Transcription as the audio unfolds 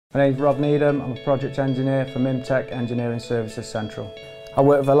My name's Rob Needham. I'm a project engineer from Imtech Engineering Services Central. I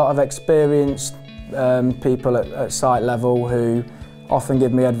work with a lot of experienced people at site level who often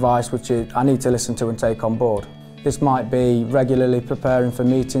give me advice which I need to listen to and take on board. This might be regularly preparing for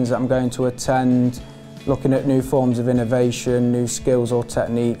meetings that I'm going to attend, looking at new forms of innovation, new skills or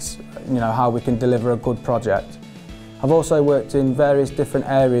techniques, how we can deliver a good project. I've also worked in various different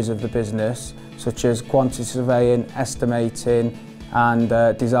areas of the business, such as quantity surveying, estimating and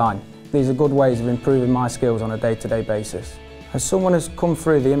design. These are good ways of improving my skills on a day-to-day basis. As someone who's come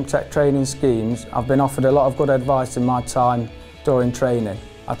through the Imtech training schemes, I've been offered a lot of good advice in my time during training.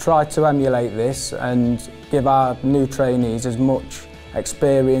 I try to emulate this and give our new trainees as much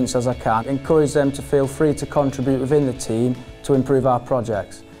experience as I can, encourage them to feel free to contribute within the team to improve our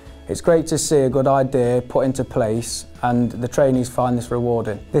projects. It's great to see a good idea put into place and the trainees find this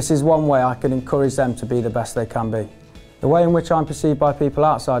rewarding. This is one way I can encourage them to be the best they can be. The way in which I'm perceived by people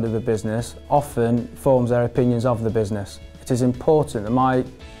outside of the business often forms their opinions of the business. It is important that my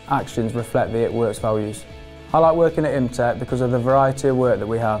actions reflect the It Works values. I like working at Imtech because of the variety of work that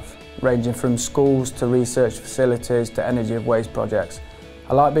we have, ranging from schools to research facilities to energy of waste projects.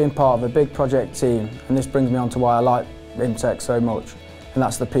 I like being part of a big project team, and this brings me on to why I like Imtech so much, and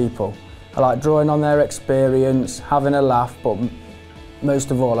that's the people. I like drawing on their experience, having a laugh, but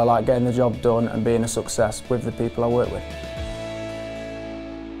most of all I like getting the job done and being a success with the people I work with.